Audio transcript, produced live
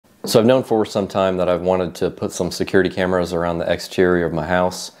So I've known for some time that I've wanted to put some security cameras around the exterior of my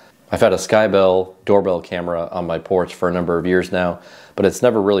house. I've had a Skybell doorbell camera on my porch for a number of years now, but it's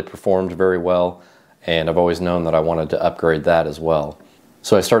never really performed very well, and I've always known that I wanted to upgrade that as well.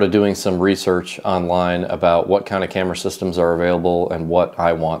 So I started doing some research online about what kind of camera systems are available and what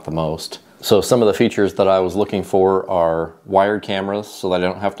I want the most. So some of the features that I was looking for are wired cameras so that I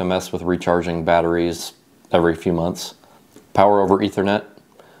don't have to mess with recharging batteries every few months. Power over Ethernet,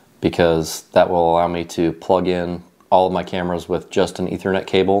 because that will allow me to plug in all of my cameras with just an Ethernet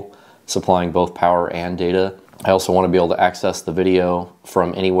cable, supplying both power and data. I also want to be able to access the video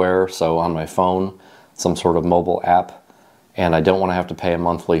from anywhere, so on my phone, some sort of mobile app, and I don't want to have to pay a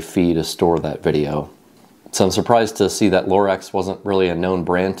monthly fee to store that video. So I'm surprised to see that Lorex wasn't really a known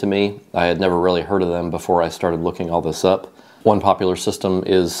brand to me. I had never really heard of them before I started looking all this up. One popular system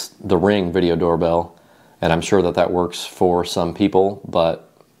is the Ring video doorbell, and I'm sure that that works for some people, but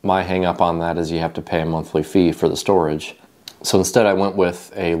my hang up on that is you have to pay a monthly fee for the storage. So instead I went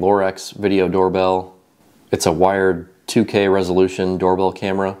with a Lorex video doorbell. It's a wired 2K resolution doorbell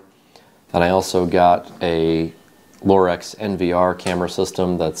camera. And I also got a Lorex NVR camera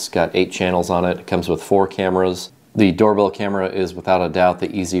system that's got 8 channels on it. It comes with 4 cameras. The doorbell camera is without a doubt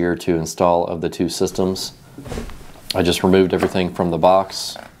the easier to install of the two systems. I just removed everything from the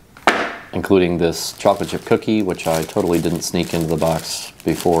box, including this chocolate chip cookie, which I totally didn't sneak into the box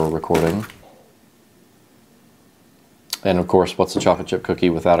before recording. And of course, what's a chocolate chip cookie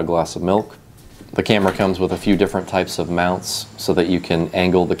without a glass of milk? The camera comes with a few different types of mounts so that you can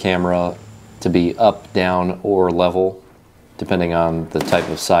angle the camera to be up, down, or level, depending on the type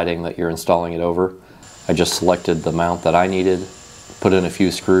of siding that you're installing it over. I just selected the mount that I needed, put in a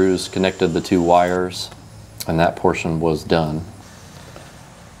few screws, connected the 2 wires, and that portion was done.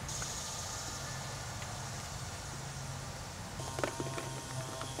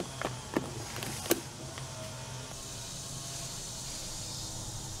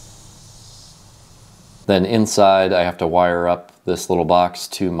 Then inside I have to wire up this little box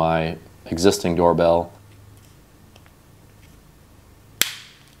to my existing doorbell.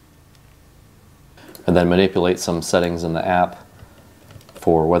 And then manipulate some settings in the app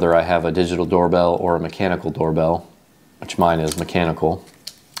for whether I have a digital doorbell or a mechanical doorbell, which mine is mechanical.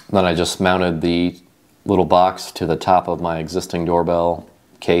 And then I just mounted the little box to the top of my existing doorbell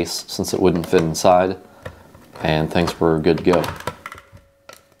case since it wouldn't fit inside, and things were good to go.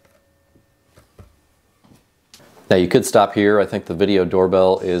 Now you could stop here. I think the video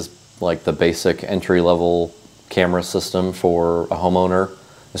doorbell is like the basic entry-level camera system for a homeowner,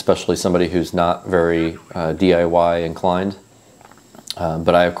 especially somebody who's not very DIY inclined.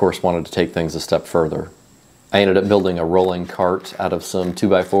 But I of course wanted to take things a step further. I ended up building a rolling cart out of some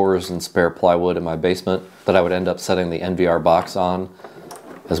 2x4s and spare plywood in my basement that I would end up setting the NVR box on,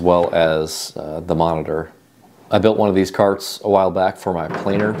 as well as the monitor. I built one of these carts a while back for my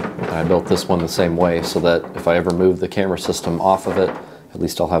planer, and I built this one the same way so that if I ever move the camera system off of it, at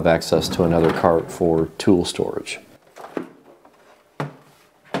least I'll have access to another cart for tool storage.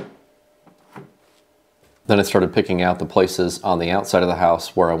 Then I started picking out the places on the outside of the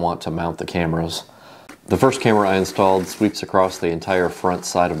house where I want to mount the cameras. The first camera I installed sweeps across the entire front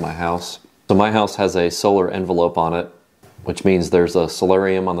side of my house. So my house has a solar envelope on it, which means there's a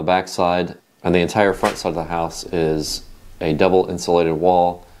solarium on the back side, and the entire front side of the house is a double insulated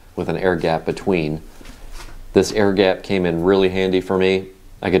wall with an air gap between. This air gap came in really handy for me.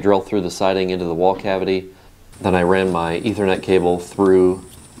 I could drill through the siding into the wall cavity. Then I ran my Ethernet cable through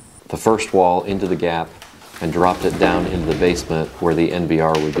the first wall into the gap and dropped it down into the basement where the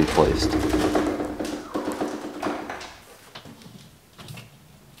NVR would be placed.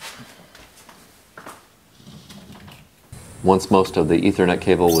 Once most of the Ethernet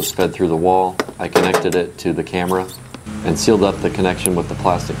cable was fed through the wall, I connected it to the camera and sealed up the connection with the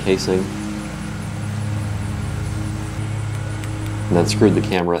plastic casing, and then screwed the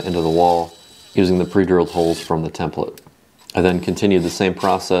camera into the wall using the pre-drilled holes from the template. I then continued the same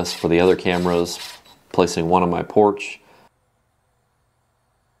process for the other cameras, placing one on my porch,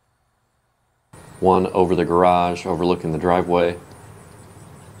 one over the garage overlooking the driveway,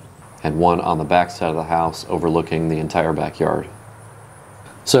 and one on the back side of the house overlooking the entire backyard.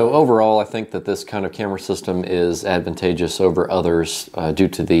 So overall, I think that this kind of camera system is advantageous over others due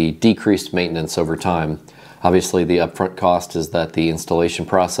to the decreased maintenance over time. Obviously, the upfront cost is that the installation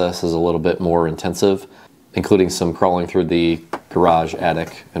process is a little bit more intensive, including some crawling through the garage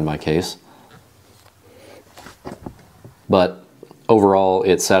attic in my case. But overall,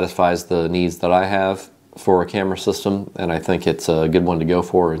 it satisfies the needs that I have for a camera system, and I think it's a good one to go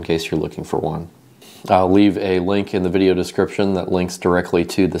for in case you're looking for one. I'll leave a link in the video description that links directly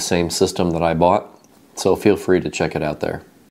to the same system that I bought, so feel free to check it out there.